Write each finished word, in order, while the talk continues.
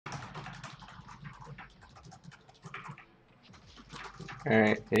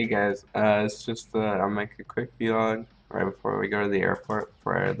Alright, hey guys, it's just I'll make a quick vlog right before we go to the airport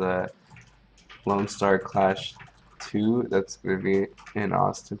for the Lone Star Clash 2 that's going to be in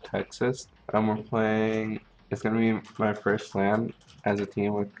Austin, Texas. We're playing, it's going to be my first LAN as a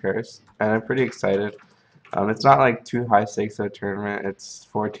team with Curse, and I'm pretty excited. It's not like too high stakes of a tournament, it's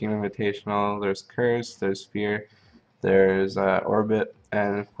 4-team invitational, there's Curse, there's Fear, there's Orbit,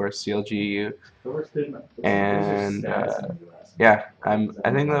 and of course CLGU. And yeah, I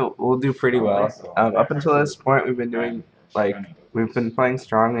think that we'll do pretty well. Up until this point, like we've been playing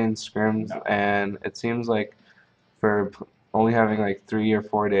strong in scrims, and it seems like for only having like 3 or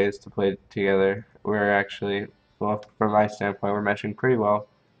 4 days to play together, we're actually, well, from my standpoint, we're meshing pretty well.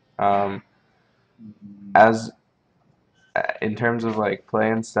 Um, as in terms of like play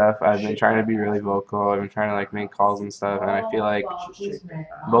and stuff, I've been trying to be really vocal. I've been trying to like make calls and stuff, and I feel like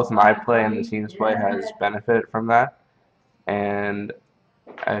both my play and the team's play has benefited from that. And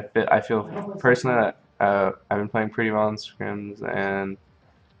I feel personally that I've been playing pretty well in scrims, and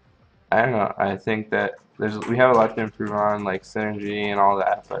I don't know. I think that we have a lot to improve on, like synergy and all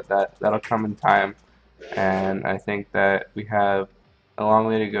that, but that'll come in time. And I think that we have a long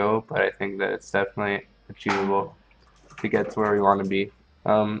way to go, but I think that it's definitely achievable to get to where we want to be.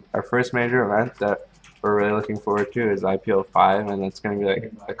 Our first major event that we're really looking forward to is IPL 5, and it's going to be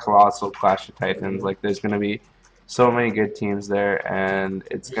like a colossal clash of titans. Like, there's going to be so many good teams there, and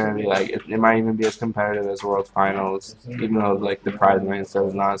it's going to be like it might even be as competitive as World Finals, even though like the prize money and stuff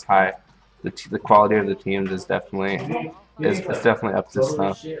is not as high. The quality of the teams is definitely up to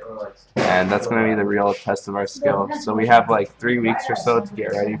snuff, and that's going to be the real test of our skill. So we have like 3 weeks or so to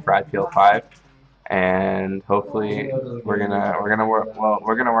get ready for IPL 5, and hopefully we're gonna work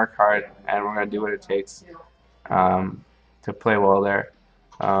hard, and we're gonna do what it takes um, to play well there.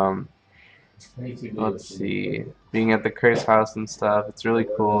 Um, let's see, being at the Curse house and stuff, it's really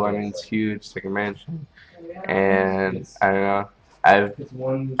cool. I mean, it's huge, it's like a mansion, and I don't know.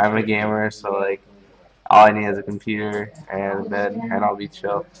 I'm a gamer, so like all I need is a computer and a bed, and I'll be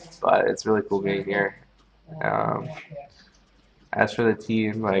chill. But it's really cool being here. Um, as for the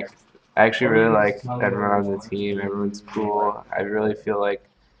team, like I actually really like everyone on the team. Everyone's cool. I really feel like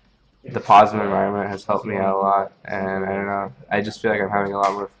the positive environment has helped me out a lot, and I don't know. I just feel like I'm having a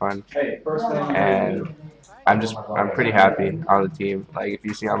lot more fun, and I'm pretty happy on the team. Like if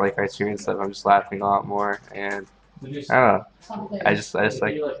you see on like my stream and stuff, I'm just laughing a lot more, and I don't know. I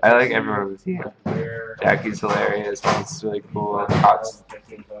like everyone on the team. Jackie's hilarious. He's really cool. Cops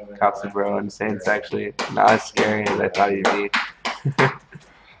and bro, and Saint's actually not as scary as I thought he'd be.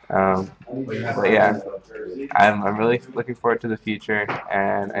 But yeah, I'm really looking forward to the future,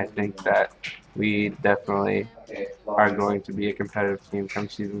 and I think that we definitely are going to be a competitive team come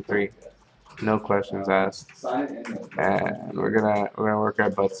season 3. No questions asked, and we're gonna work our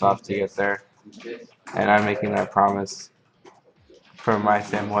butts off to get there. And I'm making that promise from my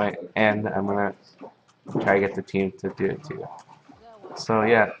standpoint, and I'm gonna try to get the team to do it too. So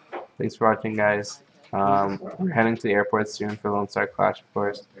yeah, thanks for watching, guys. We're heading to the airport soon for Lone Star Clash, of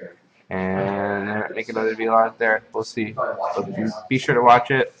course, and make another vlog there. We'll see. But be sure to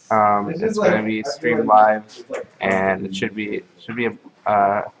watch it. It's going to be streamed live, and it should be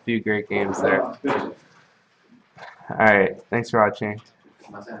a few great games there. All right, thanks for watching.